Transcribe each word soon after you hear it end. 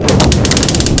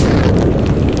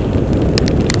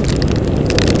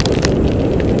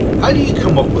how do you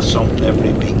come up with something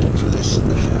every week for this?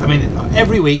 I mean,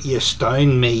 every week you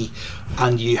astound me,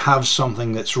 and you have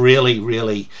something that's really,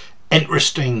 really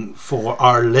interesting for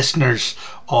our listeners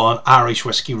on Irish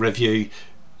Whiskey Review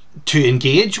to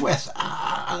engage with,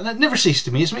 and it never ceases to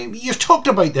amaze me. You've talked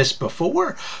about this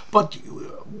before, but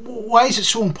why is it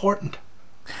so important?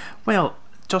 Well,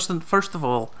 Justin, first of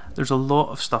all, there's a lot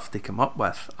of stuff to come up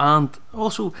with, and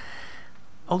also,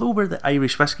 although we're the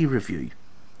Irish Whiskey Review,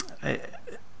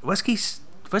 whiskey's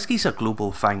a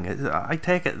global thing. I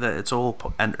take it that it's all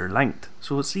interlinked,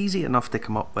 so it's easy enough to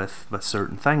come up with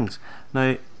certain things.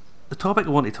 Now, the topic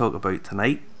I want to talk about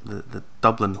tonight, the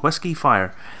Dublin Whiskey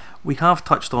Fire, we have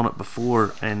touched on it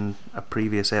before in a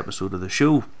previous episode of the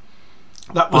show.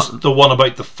 That was the one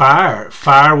about the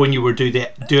fire when you were doing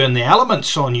the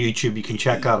elements on YouTube. You can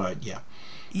check that out.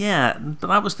 Yeah, but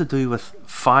that was to do with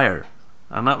fire,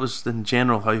 and that was in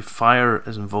general how fire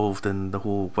is involved in the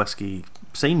whole whiskey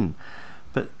scene.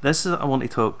 But I want to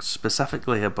talk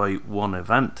specifically about one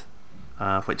event,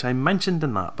 which I mentioned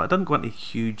in that, but I didn't go into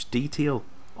huge detail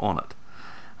on it,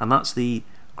 and that's the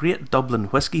Great Dublin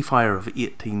Whiskey Fire of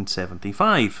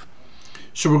 1875.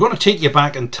 So we're going to take you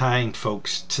back in time,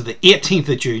 folks, to the 18th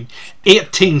of June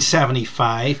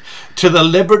 1875, to the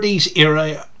Liberties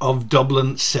area of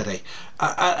Dublin City.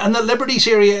 And the Liberties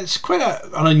area, it's quite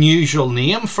an unusual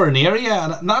name for an area,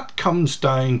 and that comes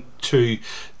down to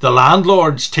the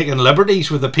landlords taking liberties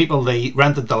with the people they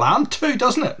rented the land to,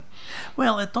 doesn't it?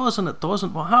 Well, it does and it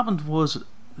doesn't. What happened was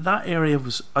that area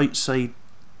was outside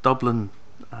Dublin,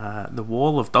 the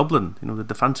wall of Dublin, the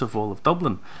defensive wall of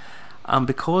Dublin, and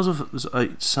because of it was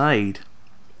outside,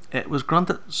 it was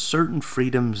granted certain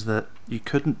freedoms that you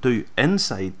couldn't do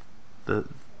inside the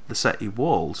city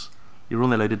walls. You're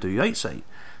only allowed to do outside.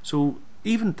 So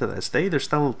even to this day, there's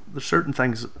certain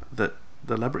things that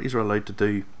the liberties are allowed to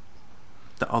do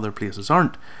that other places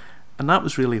aren't, and that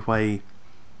was really why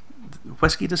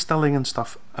whiskey distilling and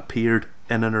stuff appeared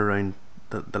in and around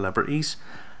the liberties.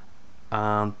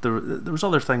 And there was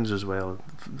other things as well,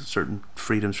 certain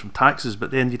freedoms from taxes, but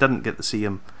then you didn't get the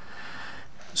same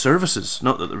services.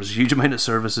 Not that there was a huge amount of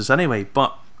services anyway,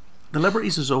 but the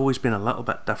Liberties has always been a little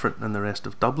bit different than the rest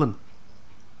of Dublin.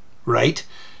 Right.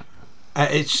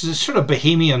 It's the sort of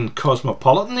bohemian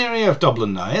cosmopolitan area of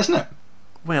Dublin now, isn't it?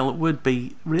 Well, it would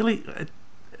be, really.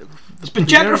 It's been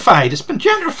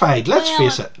gentrified. Let's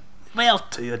face it. Well,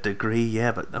 to a degree,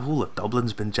 yeah, but the whole of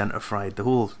Dublin's been gentrified. The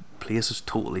whole place is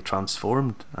totally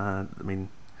transformed. I mean,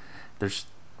 there's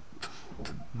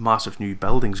massive new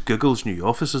buildings. Google's new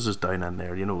offices is down in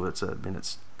there.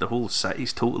 It's the whole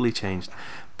city's totally changed.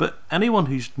 But anyone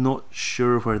who's not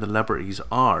sure where the Liberties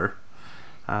are,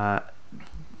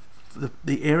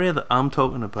 the area that I'm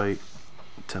talking about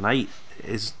tonight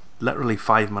is literally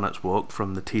 5 minutes walk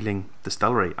from the Teeling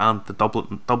Distillery and the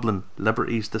Dublin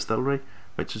Liberties Distillery,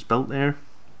 which is built there.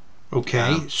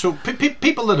 Okay, so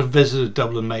people that have visited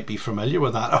Dublin might be familiar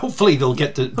with that. Hopefully they'll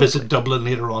get to visit Dublin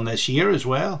later on this year as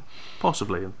well.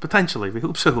 Possibly, potentially, we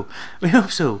hope so.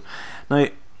 Now,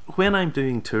 when I'm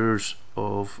doing tours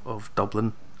of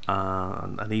Dublin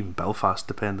and even Belfast,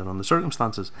 depending on the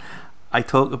circumstances, I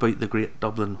talk about the Great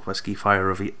Dublin Whiskey Fire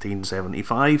of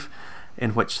 1875,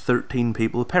 in which 13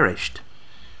 people perished.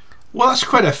 Well, that's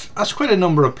quite a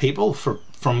number of people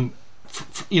from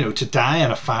to die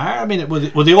in a fire. I mean,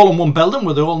 were they all in one building?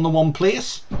 Were they all in the one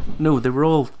place? No, they were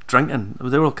all drinking.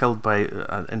 They were all killed by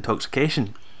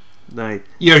intoxication. Now,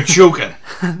 you're joking.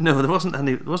 No, there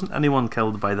wasn't anyone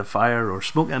killed by the fire or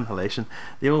smoke inhalation.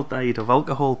 They all died of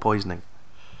alcohol poisoning.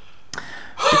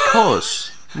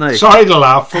 Because now, sorry to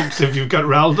laugh, folks, if you've got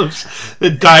relatives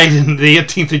that died in the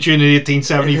 18th of June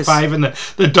 1875 in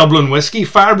the Dublin Whiskey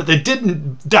Fire, but they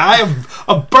didn't die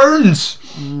of burns.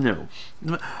 No.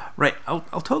 Right,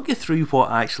 I'll talk you through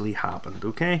what actually happened,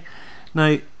 okay?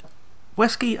 Now,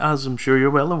 whiskey, as I'm sure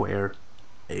you're well aware,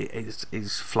 is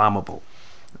flammable.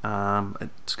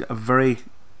 It's got a very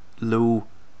low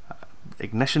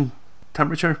ignition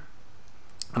temperature,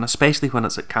 and especially when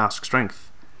it's at cask strength.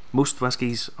 Most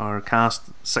whiskies are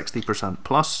cask 60%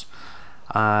 plus,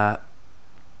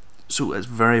 so it's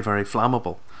very, very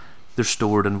flammable. They're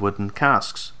stored in wooden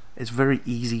casks. It's very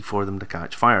easy for them to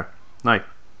catch fire. Now,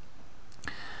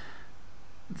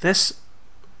 this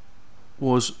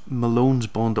was Malone's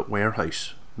Bonded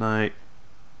Warehouse. Now,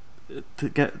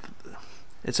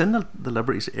 it's in the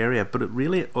Liberties area, but it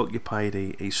really occupied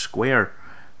a square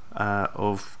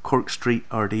of Cork Street,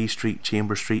 Ardee Street,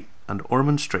 Chambers Street, and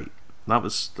Ormond Street. That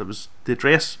was the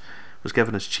address was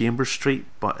given as Chambers Street,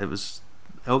 but it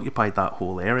occupied that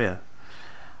whole area.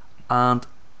 And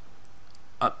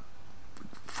at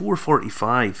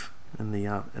 4:45 in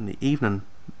the evening,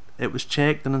 it was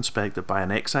checked and inspected by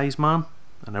an excise man,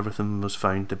 and everything was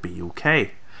found to be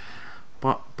okay.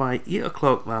 But by 8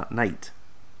 o'clock that night,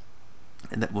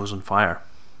 it was on fire.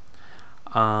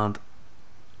 And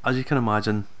as you can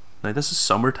imagine, now this is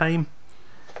summertime,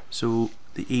 so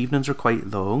the evenings are quite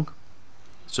long.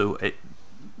 So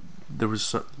there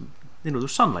was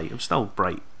sunlight. It was still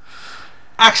bright.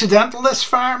 Accidental this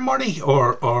fire, Marty,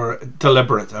 or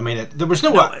deliberate? I mean, there was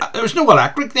no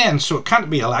electric then, so it can't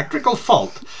be electrical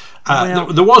fault.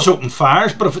 There was open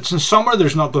fires, but if it's in summer,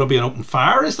 there's not going to be an open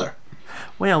fire, is there?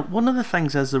 Well, one of the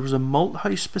things is there was a malt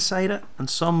house beside it, and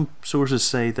some sources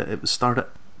say that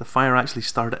the fire actually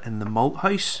started in the malt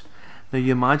house. Now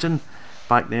you imagine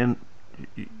back then,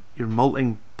 you're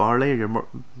malting barley, or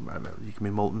you can be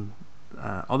malting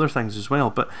other things as well,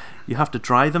 but you have to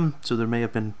dry them, so there may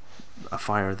have been a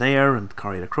fire there and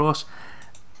carried across.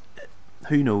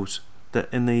 Who knows? That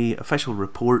in the official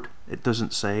report it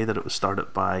doesn't say that it was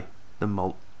started by the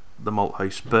malt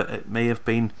house, but it may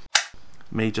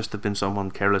just have been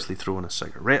someone carelessly throwing a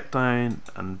cigarette down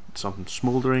and something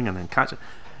smouldering and then catch it.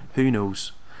 Who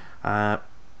knows? But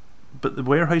the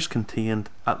warehouse contained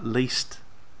at least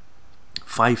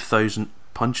 5,000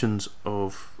 puncheons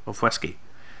of whiskey.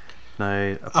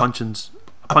 Now a puncheon's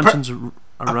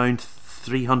around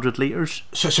 300 litres.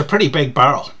 So it's a pretty big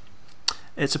barrel.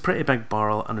 It's a pretty big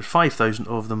barrel, and there's 5,000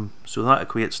 of them, so that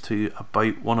equates to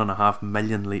about 1.5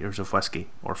 million litres of whiskey,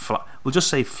 or we'll just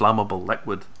say flammable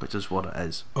liquid, which is what it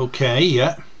is. Okay,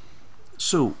 yeah.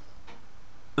 So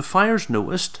the fire's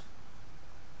noticed,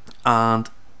 and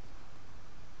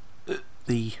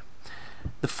the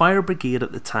fire brigade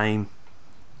at the time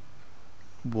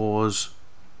was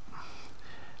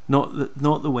not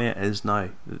the way it is now.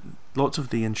 Lots of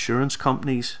the insurance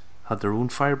companies had their own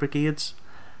fire brigades.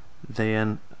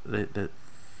 Then the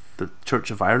Church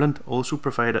of Ireland also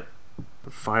provided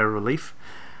fire relief,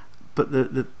 but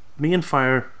the main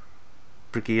fire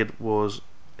brigade was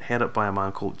headed by a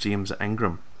man called James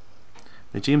Ingram.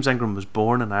 Now James Ingram was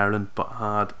born in Ireland but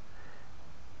had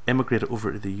immigrated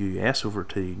over to the US, over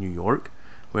to New York,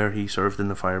 where he served in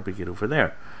the fire brigade over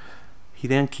there. He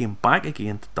then came back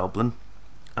again to Dublin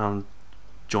and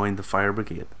joined the fire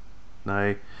brigade.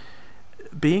 Now,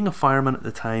 being a fireman at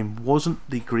the time wasn't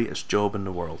the greatest job in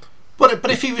the world. But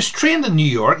if he was trained in New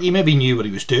York, he maybe knew what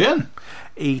he was doing.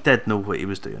 He did know what he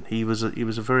was doing. He was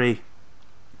a very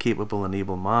capable and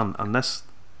able man, and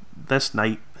this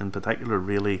night in particular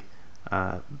really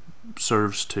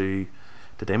serves to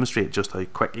demonstrate just how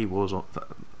quick he was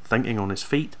thinking on his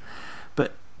feet.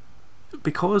 But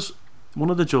because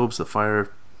one of the jobs that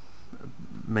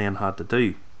firemen had to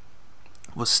do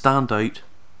was stand out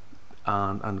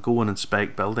and go and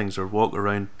inspect buildings or walk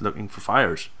around looking for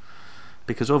fires,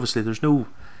 because obviously there's no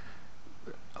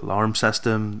alarm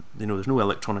system, there's no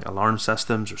electronic alarm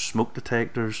systems or smoke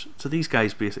detectors, so these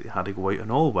guys basically had to go out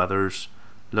in all weathers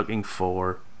looking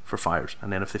for fires,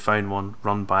 and then if they found one,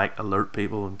 run back, alert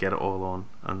people and get it all on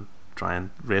and try and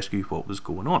rescue what was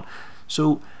going on.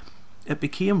 So it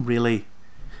became really,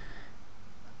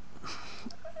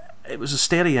 it was a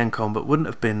steady income, but wouldn't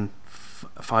have been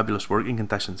fabulous working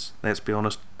conditions. Let's be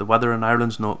honest, the weather in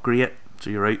Ireland's not great, so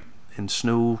you're out in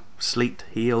snow, sleet,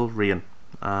 hail, rain,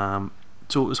 so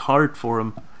it was hard for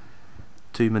him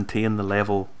to maintain the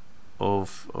level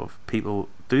of people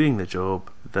doing the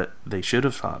job that they should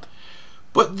have had.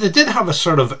 But they did have a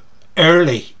sort of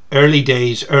early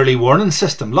days early warning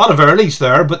system. A lot of earlies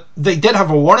there, but they did have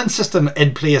a warning system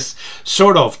in place,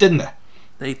 sort of, didn't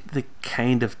they? They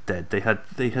kind of did. They had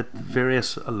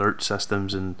various alert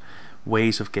systems and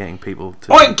ways of getting people to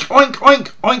oink oink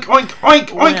oink oink oink oink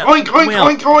oink oink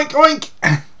oink oink oink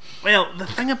oink. Well, the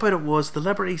thing about it was the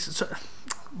Liberties,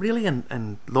 really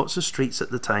in lots of streets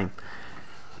at the time,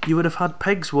 you would have had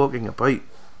pigs walking about,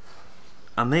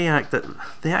 and they acted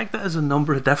as a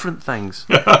number of different things.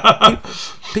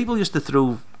 people used to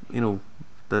throw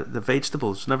the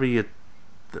vegetables whenever you had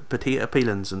the potato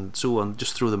peelings and so on,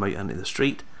 just throw them out into the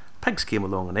street. Pigs came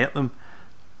along and ate them.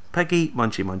 Piggy,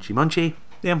 munchy munchy munchy.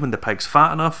 Then when the pig's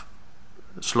fat enough,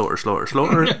 slaughter,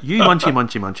 you munchy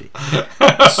munchy munchy.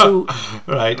 So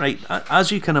right,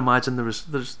 as you can imagine,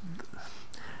 there's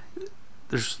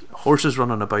horses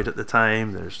running about at the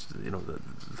time. There's the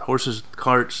horses,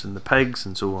 carts, and the pigs,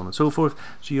 and so on and so forth.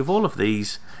 So you have all of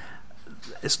these.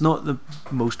 It's not the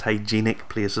most hygienic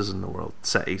places in the world,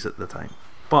 cities at the time.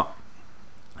 But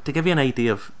to give you an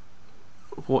idea of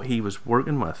what he was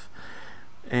working with,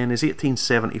 in his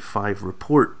 1875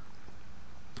 report,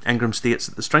 Ingram states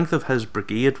that the strength of his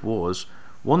brigade was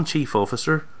 1 chief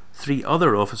officer, 3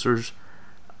 other officers,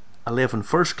 11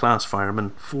 first-class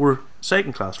firemen, 4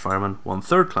 second-class firemen, 1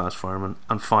 third-class fireman,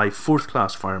 and 5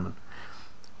 fourth-class firemen.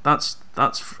 That's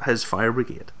his fire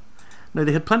brigade. Now,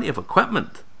 they had plenty of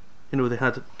equipment. You know, they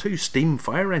had 2 steam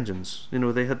fire engines. You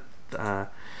know, they had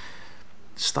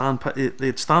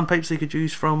standpipes they could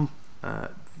use from.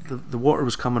 The water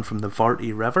was coming from the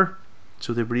Varty River,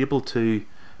 so they were able to.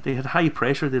 They had high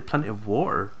pressure. They had plenty of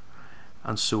water,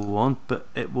 and so on. But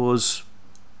there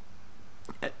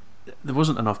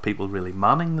wasn't enough people really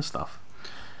manning the stuff.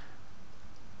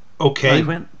 Okay,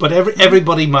 but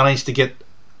everybody managed to get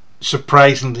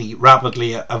surprisingly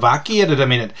rapidly evacuated. I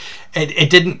mean, it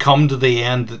didn't come to the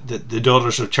end that the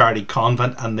Daughters of Charity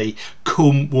Convent and the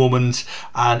Combe Women's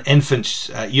and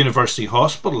Infants University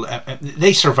Hospital,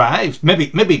 they survived.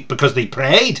 Maybe because they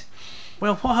prayed.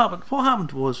 Well, what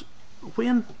happened was,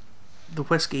 when the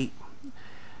whiskey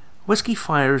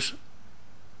fires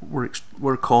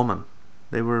were common.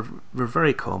 They were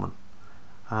very common.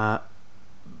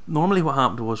 Normally what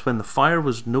happened was, when the fire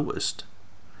was noticed,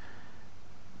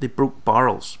 they broke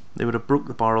barrels. They would have broke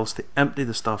the barrels to empty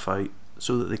the stuff out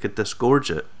so that they could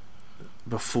disgorge it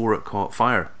before it caught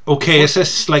fire. Okay, is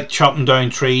this like chopping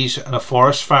down trees in a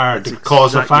forest fire to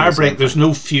cause a fire break? There's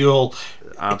no fuel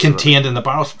contained in the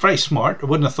barrels. Very smart. I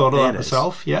wouldn't have thought of that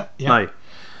myself. Yeah. Now,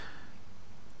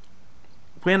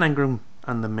 when Ingram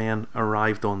and the men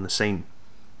arrived on the scene,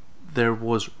 there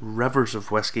was rivers of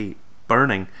whiskey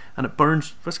burning, and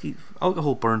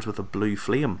alcohol burns with a blue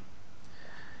flame.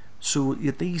 So you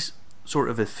had these sort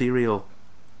of ethereal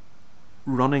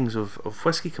runnings of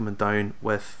whiskey coming down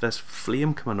with this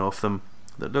flame coming off them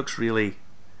that looks really,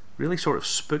 really sort of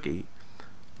spooky.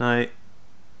 Now,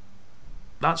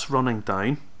 that's running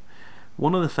down.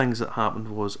 One of the things that happened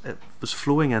was, it was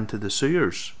flowing into the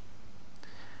sewers.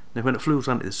 Now, when it flows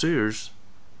into the sewers,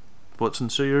 what's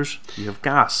in sewers? You have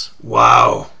gas.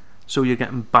 Wow. So you're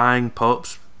getting bang,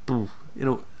 pops, boom. You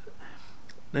know.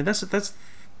 Now that's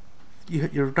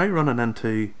you're now running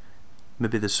into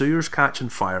maybe the sewers catching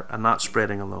fire, and that's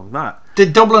spreading along that.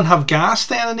 Did Dublin have gas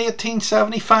then in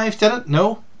 1875? Did it?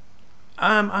 No.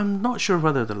 I'm not sure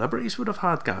whether the Liberties would have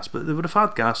had gas, but they would have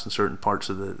had gas in certain parts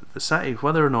of the city.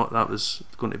 Whether or not that was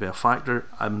going to be a factor,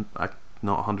 I'm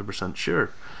not 100%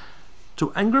 sure.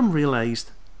 So Ingram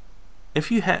realised,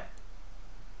 if you hit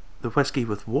the whiskey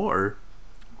with water,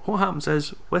 what happens is,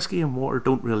 whiskey and water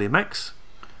don't really mix.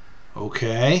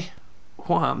 Okay.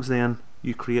 What happens then?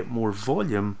 You create more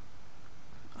volume,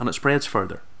 and it spreads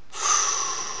further.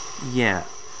 Yeah.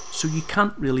 So you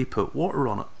can't really put water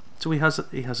on it. So he has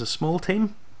a small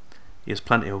team. He has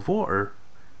plenty of water,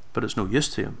 but it's no use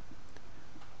to him.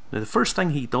 Now, the first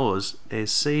thing he does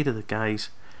is say to the guys,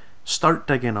 start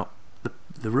digging up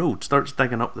the road, starts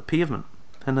digging up the pavement.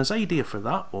 And his idea for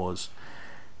that was,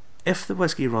 if the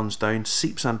whiskey runs down,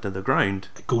 seeps into the ground,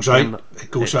 it goes out. It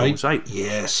goes out.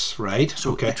 Yes, right.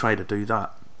 So he tried to do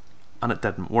that, and it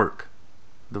didn't work.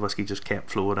 The whiskey just kept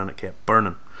flowing, and it kept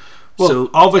burning. Well, so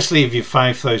obviously, if you've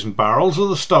 5,000 barrels of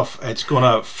the stuff, it's going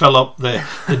to fill up the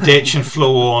ditch and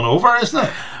flow on over, isn't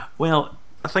it? Well,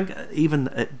 I think even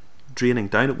it draining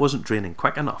down, it wasn't draining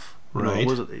quick enough. Right.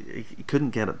 He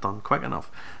couldn't get it done quick enough.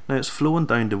 Now, it's flowing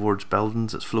down towards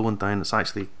buildings. It's flowing down. It's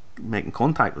actually making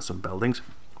contact with some buildings,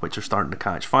 which are starting to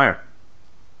catch fire.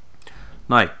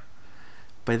 Now,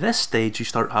 by this stage, you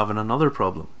start having another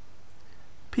problem.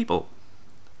 People,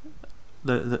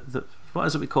 the what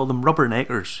is it we call them?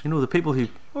 Rubberneckers. You know, the people who,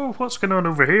 what's going on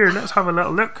over here? Let's have a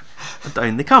little look. And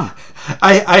down they come.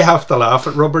 I have to laugh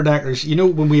at rubberneckers. You know,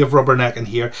 when we have rubbernecking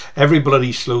here,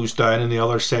 everybody slows down on the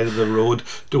other side of the road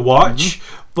to watch.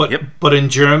 Mm-hmm. But in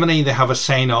Germany, they have a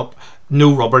sign up,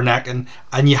 no rubbernecking,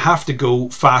 and you have to go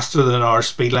faster than our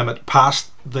speed limit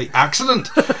past the accident.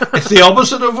 It's the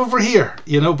opposite of over here,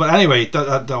 you know. But anyway,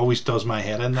 that always does my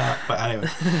head in that. But anyway,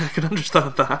 I can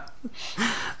understand that.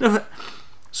 No,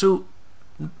 so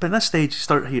by this stage,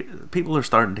 people are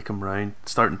starting to come round,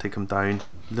 starting to come down,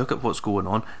 look at what's going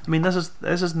on. I mean, this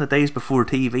isn't the days before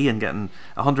TV and getting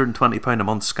 £120 a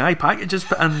month Sky packages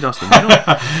put in, Justin. You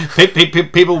know?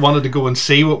 People wanted to go and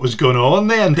see what was going on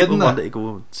then, didn't they? People wanted to go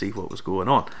and see what was going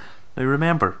on. Now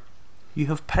remember, you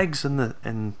have pigs in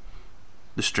the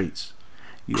streets.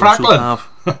 You Crackling. Also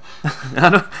have, I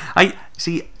know. I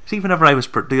see. Whenever I was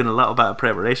doing a little bit of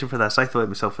preparation for this, I thought to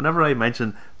myself, whenever I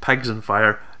mention pigs and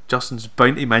fire, Justin's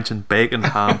bound to mention bacon,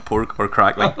 ham, pork, or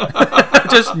crackling. I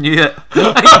just knew it.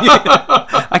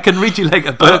 I can read you like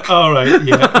a book. All right,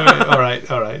 yeah. All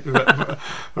right.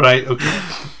 Right, okay.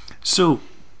 So,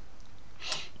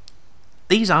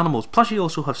 these animals, plus you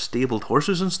also have stabled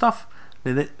horses and stuff.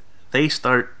 They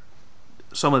start,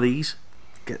 some of these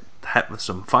get hit with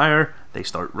some fire. They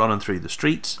start running through the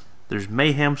streets. There's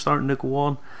mayhem starting to go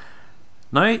on.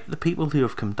 Now, the people who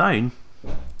have come down,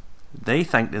 they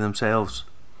think to themselves,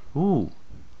 "Ooh,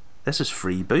 this is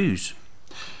free booze."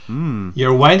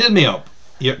 You're winding me up.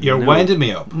 You're winding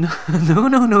me up.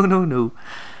 No.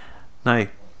 Now,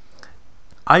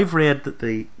 I've read that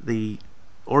the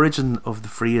origin of the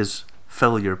phrase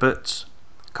 "fill your boots"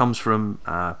 comes from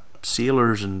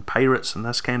sailors and pirates and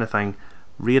this kind of thing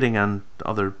raiding in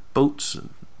other boats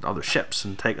and other ships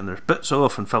and taking their boots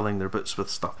off and filling their boots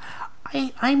with stuff.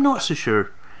 I'm not so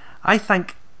sure. I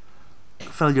think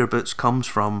 "fill your boots" comes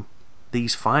from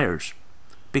these fires,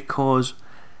 because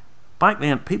back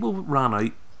then people ran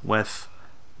out with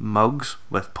mugs,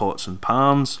 with pots and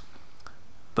pans,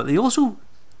 but they also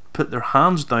put their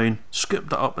hands down,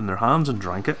 scooped it up in their hands and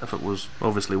drank it if it was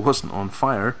obviously wasn't on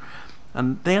fire,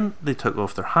 and then they took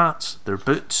off their hats, their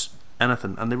boots,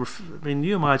 anything, and they were. I mean,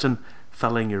 you imagine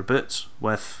filling your boots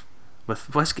with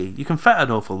whiskey. You can fit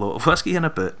an awful lot of whiskey in a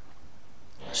boot.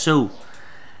 So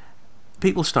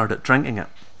people started drinking it.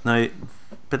 Now,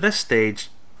 by this stage,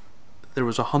 there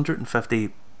was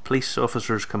 150 police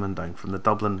officers coming down from the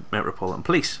Dublin Metropolitan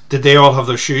Police. Did they all have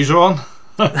their shoes on?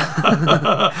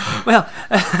 Well,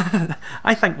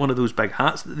 I think one of those big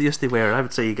hats that they used to wear, I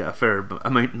would say you get a fair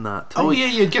amount in that too. Oh yeah,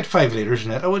 you'd get 5 litres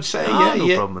in it, I would say.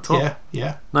 No problem at all.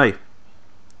 Yeah. Now,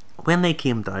 when they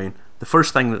came down, the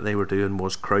first thing that they were doing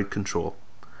was crowd control.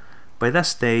 By this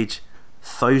stage,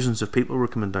 thousands of people were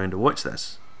coming down to watch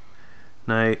this.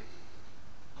 Now,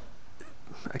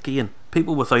 again,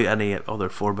 people without any other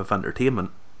form of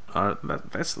entertainment,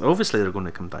 that's obviously they're going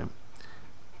to come down.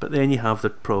 But then you have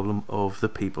the problem of the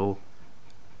people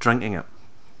drinking it.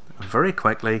 And very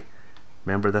quickly,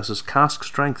 remember, this is cask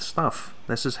strength stuff.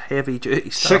 This is heavy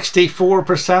duty stuff.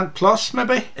 64% plus,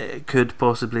 maybe? It could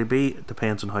possibly be. It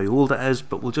depends on how old it is,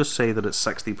 but we'll just say that it's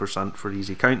 60% for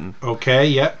easy counting. Okay,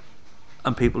 yeah.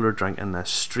 And people are drinking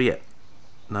this straight.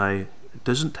 Now, it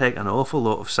doesn't take an awful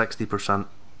lot of 60%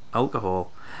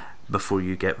 alcohol before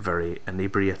you get very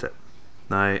inebriated.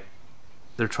 Now,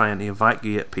 they're trying to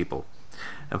evacuate people.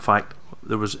 In fact,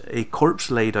 there was a corpse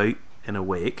laid out in a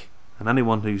wake, and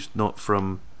anyone who's not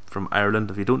from Ireland,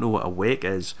 if you don't know what a wake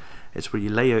is, it's where you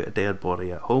lay out a dead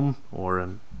body at home or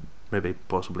in maybe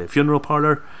possibly a funeral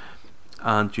parlour,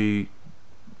 and you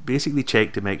basically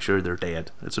check to make sure they're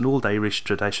dead. It's an old Irish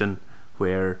tradition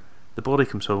where the body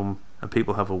comes home and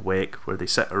people have a wake where they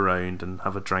sit around and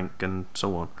have a drink and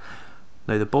so on.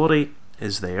 Now, the body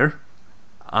is there,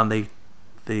 and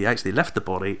they actually lift the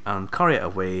body and carry it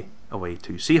away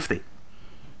to safety.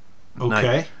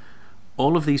 Okay. Now,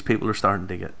 all of these people are starting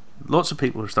to get, lots of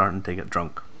people are starting to get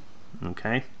drunk.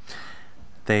 Okay.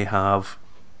 They have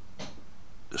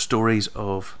stories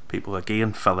of people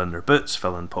again filling their boots,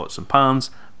 filling pots and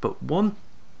pans, but one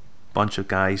bunch of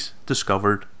guys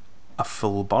discovered a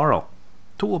full barrel,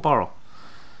 total barrel.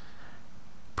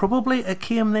 Probably it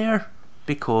came there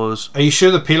because... Are you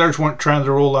sure the peelers weren't trying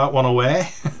to roll that one away?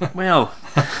 Well,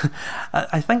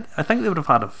 I think they would have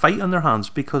had a fight on their hands,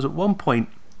 because at one point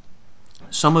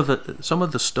some of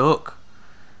the stock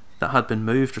that had been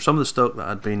moved, or some of the stock that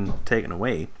had been taken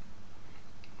away,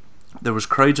 there was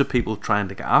crowds of people trying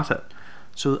to get at it.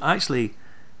 So actually,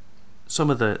 some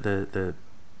of the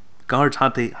guards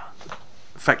had to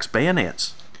fix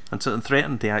bayonets and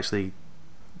threatened to actually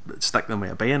stick them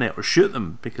with a bayonet or shoot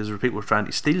them because there were people trying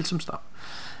to steal some stuff.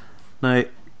 Now,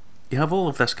 you have all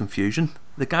of this confusion.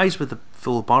 The guys with the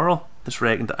full barrel, it's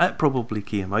reckoned that it probably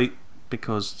came out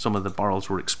because some of the barrels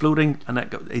were exploding and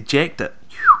it got ejected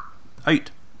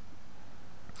out.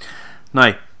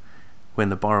 Now, when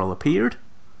the barrel appeared,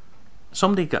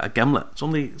 somebody got a gimlet.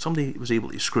 Somebody was able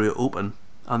to screw it open,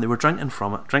 and they were drinking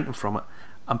from it,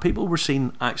 and people were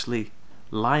seen actually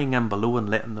lying in below and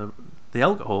letting the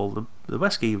alcohol, the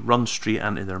whiskey, run straight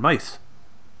into their mouth.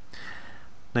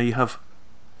 Now, you have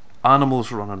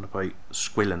animals running about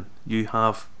squealing, you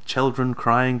have children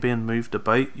crying, being moved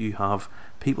about, you have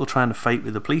people trying to fight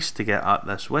with the police to get at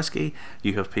this whiskey,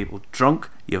 you have people drunk,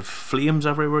 you have flames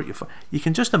everywhere. You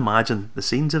can just imagine the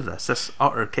scenes of this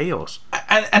utter chaos.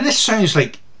 And this sounds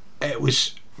like it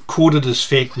was quoted as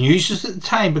fake news at the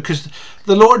time, because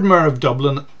the Lord Mayor of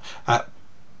Dublin, Paul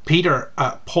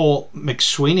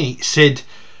McSweeney, said,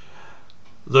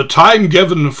 "The time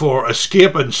given for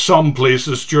escaping some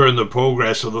places during the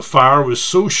progress of the fire was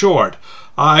so short,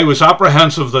 I was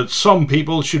apprehensive that some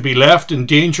people should be left in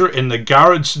danger in the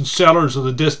garages and cellars of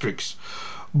the districts.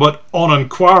 But on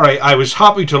inquiry, I was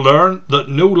happy to learn that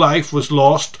no life was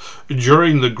lost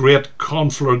during the Great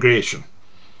Conflagration."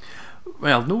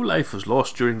 Well, no life was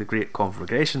lost during the Great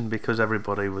Conflagration because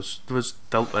everybody was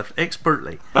dealt with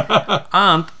expertly.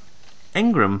 And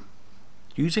Ingram,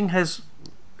 using his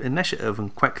initiative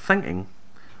and quick thinking,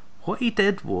 what he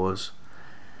did was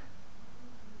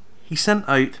he sent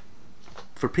out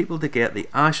for people to get the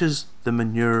ashes, the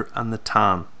manure and the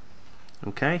tan.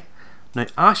 Okay? Now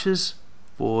ashes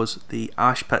was the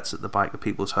ash pits at the back of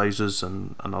people's houses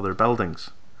and other buildings.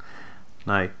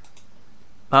 Now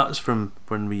that is from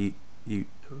when you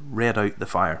read out the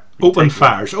fire. Open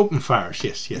fires,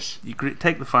 yes. You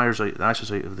take the fires out, the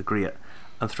ashes out of the grate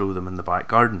and throw them in the back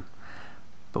garden.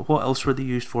 But what else were they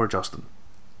used for, Justin?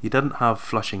 You didn't have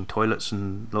flushing toilets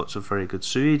and lots of very good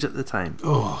sewage at the time.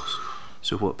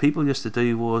 So what people used to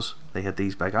do was they had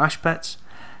these big ash pits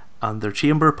and their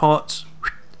chamber pots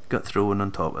got thrown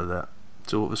on top of that.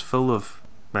 So it was full of,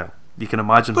 well, you can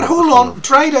imagine. But hold on,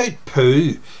 dried out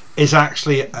poo is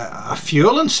actually a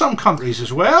fuel in some countries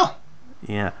as well.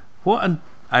 Yeah. What in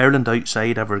Ireland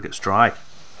outside ever gets dry?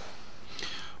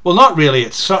 Well, not really.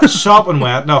 It's sopping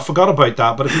wet. No, I forgot about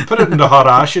that. But if you put it into hot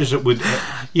ashes, it would.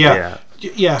 Yeah.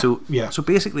 So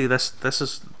basically, this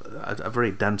is a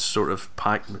very dense sort of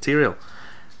packed material.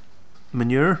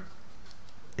 Manure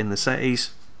in the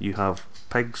cities, you have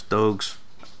pigs, dogs,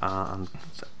 and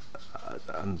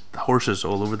horses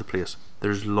all over the place.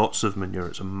 There's lots of manure.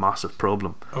 It's a massive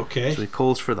problem. Okay. So he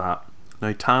calls for that.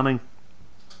 Now tanning.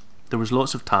 There was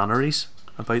lots of tanneries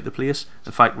about the place.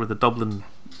 In fact, where the Dublin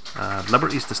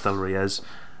Liberties distillery is,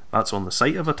 that's on the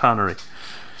site of a tannery.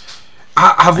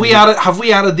 Have we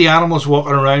added the animals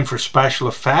walking around for special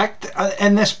effect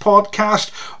in this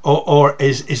podcast, or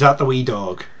is that the wee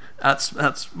dog?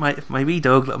 That's my wee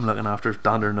dog that I'm looking after,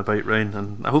 dandering about round,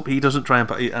 and I hope he doesn't try and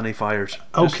put out any fires.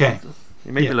 Okay.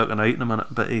 He might be looking out in a minute,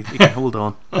 but he can hold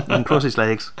on and cross his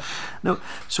legs. No,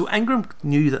 so Ingram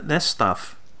knew that this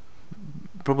stuff,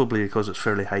 probably because it's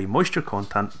fairly high moisture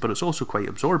content, but it's also quite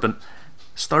absorbent.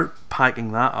 Start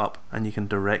packing that up, and you can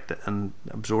direct it and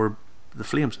absorb the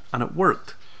flames, and it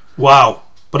worked. Wow!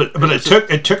 But it took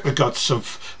the guts of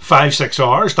 5-6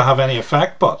 hours to have any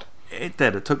effect. But it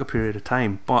did. It took a period of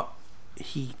time, but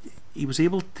he was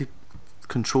able to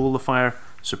control the fire,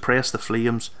 suppress the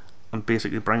flames, and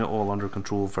basically bring it all under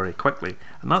control very quickly.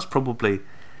 And that's probably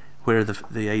where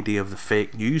the idea of the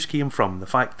fake news came from. The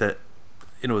fact that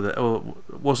it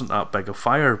wasn't that big a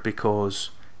fire because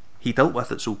he dealt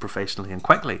with it so professionally and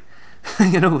quickly.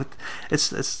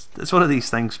 It's one of these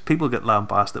things. People get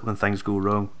lambasted when things go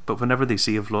wrong, but whenever they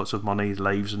save lots of money,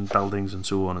 lives and buildings and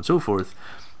so on and so forth,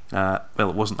 well,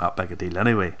 it wasn't that big a deal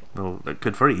anyway. Well, it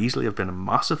could very easily have been a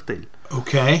massive deal.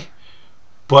 Okay,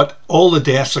 but all the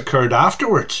deaths occurred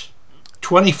afterwards.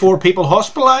 24 people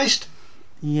hospitalised?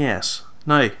 Yes.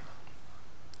 Now,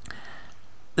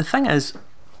 the thing is,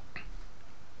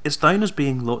 it's down as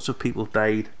being lots of people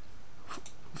died.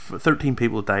 13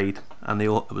 people died, and it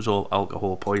was all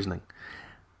alcohol poisoning.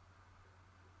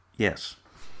 Yes.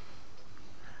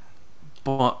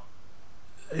 But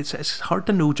it's hard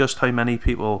to know just how many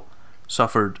people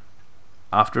suffered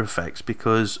after effects,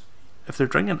 because if they're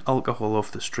drinking alcohol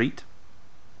off the street,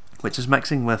 which is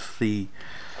mixing with the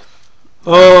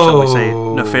shall we say,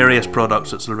 nefarious products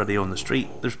that's already on the street,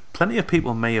 there's plenty of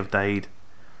people may have died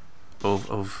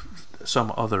of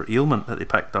some other ailment that they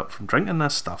picked up from drinking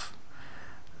this stuff.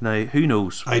 Now, who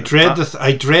knows? I dread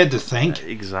to think.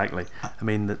 Exactly. I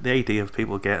mean, the idea of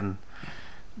people getting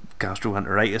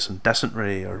gastroenteritis and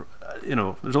dysentery, or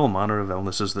there's all manner of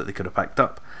illnesses that they could have picked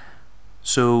up.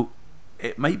 So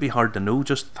it might be hard to know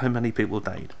just how many people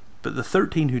died. But the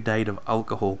 13 who died of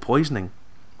alcohol poisoning,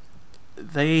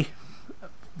 they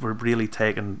were really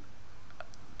taken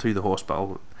to the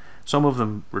hospital. Some of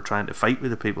them were trying to fight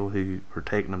with the people who were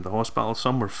taking them to hospital.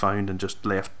 Some were found and just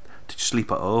left to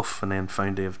sleep it off, and then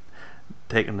found to have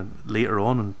taken them later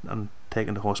on and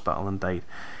taken to hospital and died.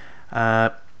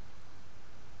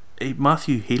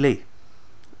 Matthew Healy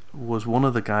was one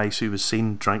of the guys who was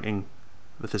seen drinking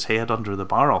with his head under the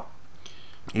barrel.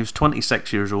 He was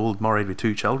 26 years old, married with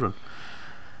 2 children,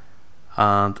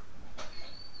 and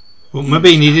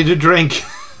maybe he needed a drink.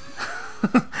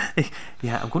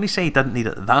 Yeah, I'm going to say he didn't need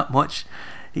it that much.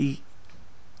 He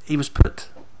was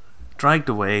dragged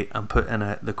away and put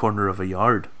in the corner of a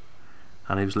yard,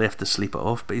 and he was left to sleep it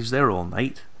off. But he was there all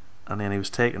night, and then he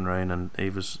was taken round, and he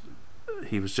was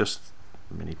just.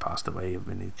 I mean, he passed away.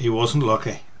 He wasn't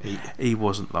lucky. He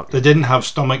wasn't lucky. They didn't have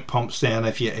stomach pumps then.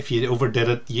 If you overdid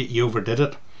it, you overdid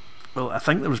it. Well, I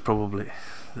think there was probably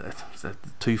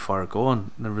too far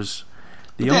gone. There was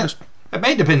the youngest. It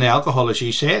might have been the alcohol, as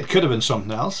you say. It could have been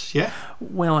something else. Yeah.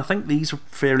 Well, I think these are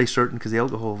fairly certain because the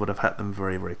alcohol would have hit them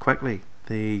very, very quickly.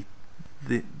 The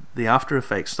after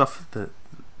effects stuff, the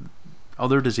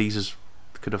other diseases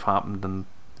could have happened, and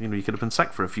you could have been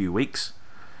sick for a few weeks.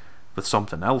 with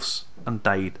something else and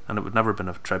died, and it would never have been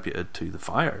attributed to the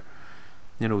fire.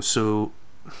 So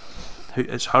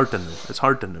it's hard to know. It's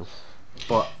hard to know.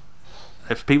 But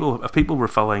if people were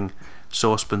filling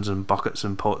saucepans and buckets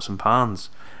and pots and pans,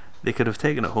 they could have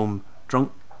taken it home,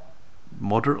 drunk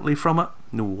moderately from it,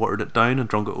 watered it down and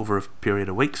drunk it over a period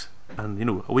of weeks, and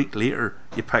a week later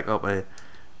you pick up a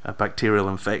bacterial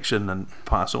infection and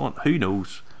pass on. Who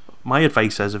knows? My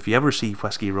advice is, if you ever see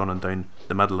whiskey running down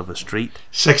the middle of a street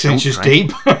 6 inches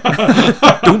deep,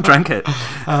 don't drink it.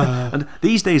 And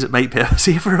these days it might be a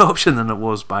safer option than it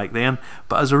was back then,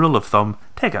 but as a rule of thumb,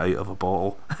 take it out of a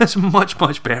bottle. It's a much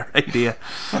better idea.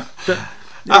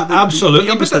 Absolutely. The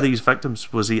youngest of these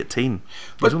victims was 18.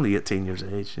 He was only 18 years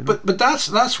of age. But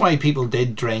that's why people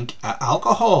did drink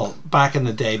alcohol back in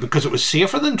the day, because it was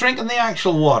safer than drinking the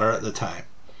actual water at the time.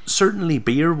 Certainly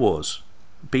beer was.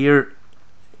 Beer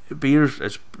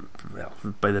is, well,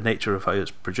 by the nature of how it's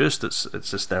produced, it's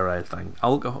a sterile thing.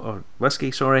 Alcohol, or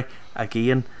whiskey,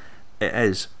 again, it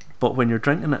is. But when you're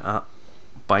drinking it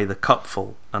by the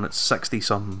cupful and it's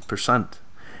 60-some%,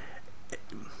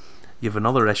 you have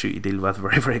another issue to deal with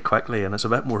very, very quickly, and it's a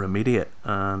bit more immediate.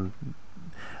 And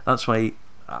that's why,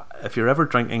 if you're ever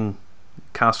drinking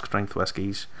cask strength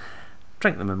whiskies,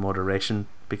 drink them in moderation,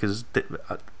 because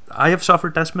I have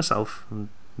suffered this myself. I'm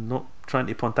not trying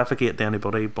to pontificate to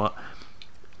anybody, but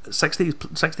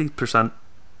 60%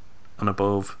 and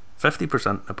above,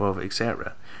 50% above,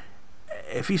 etc.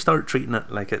 If you start treating it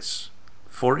like it's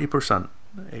 40%,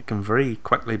 it can very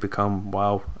quickly become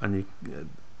wow, and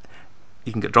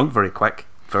you can get drunk very quick.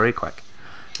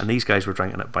 And these guys were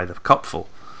drinking it by the cupful.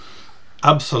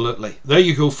 Absolutely. There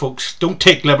you go, folks. Don't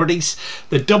take liberties.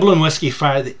 The Dublin Whiskey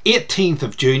Fire, the 18th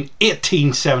of June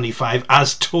 1875,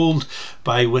 as told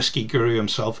by whiskey guru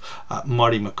himself,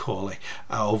 Marty McCauley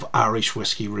of Irish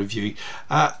Whiskey Review.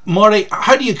 Marty,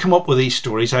 how do you come up with these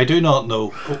stories? I do not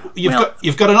know.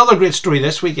 You've got another great story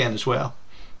this weekend as well.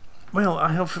 Well,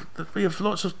 we have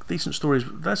lots of decent stories.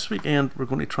 This weekend we're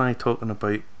going to try talking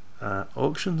about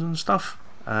auctions and stuff,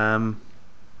 and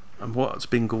what's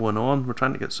been going on. We're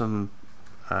trying to get some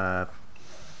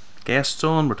guests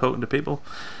on. We're talking to people,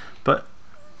 but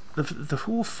the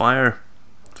whole fires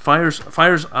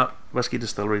at whiskey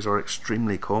distilleries are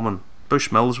extremely common.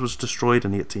 Bushmills was destroyed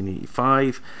in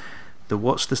 1885. The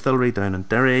Watts distillery down in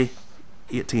Derry,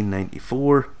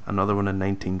 1894. Another one in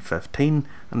 1915,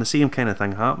 and the same kind of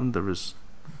thing happened. There was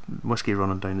whiskey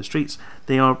running down the streets.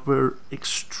 Were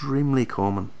extremely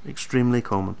common.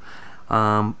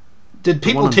 Did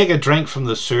people take a drink from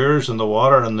the sewers and the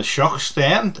water and the shocks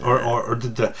then, or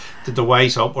did the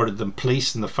wise up, or did the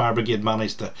police and the fire brigade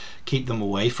manage to keep them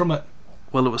away from it?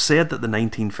 Well, it was said that the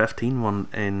 1915 one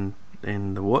in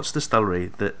the Watts distillery,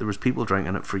 that there was people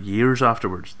drinking it for years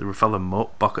afterwards. They were filling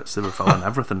mop buckets, they were filling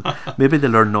everything. Maybe they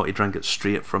learned not to drink it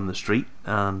straight from the street,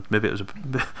 and maybe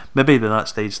maybe by that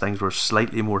stage things were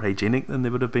slightly more hygienic than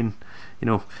they would have been,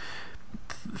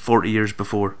 40 years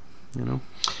before.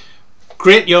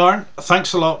 Great yarn.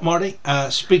 Thanks a lot, Marty.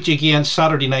 Speak to you again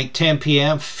Saturday night, 10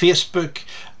 p.m. Facebook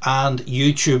and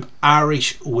YouTube,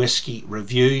 Irish Whiskey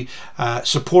Review.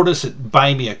 Support us at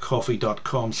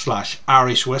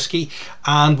buymeacoffee.com/Irish Whiskey,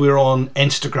 and we're on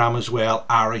Instagram as well,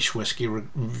 Irish Whiskey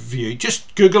Review.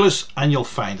 Just Google us and you'll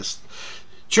find us.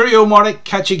 Cheerio, Marty.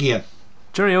 Catch you again.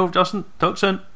 Cheerio, Justin. Talk soon.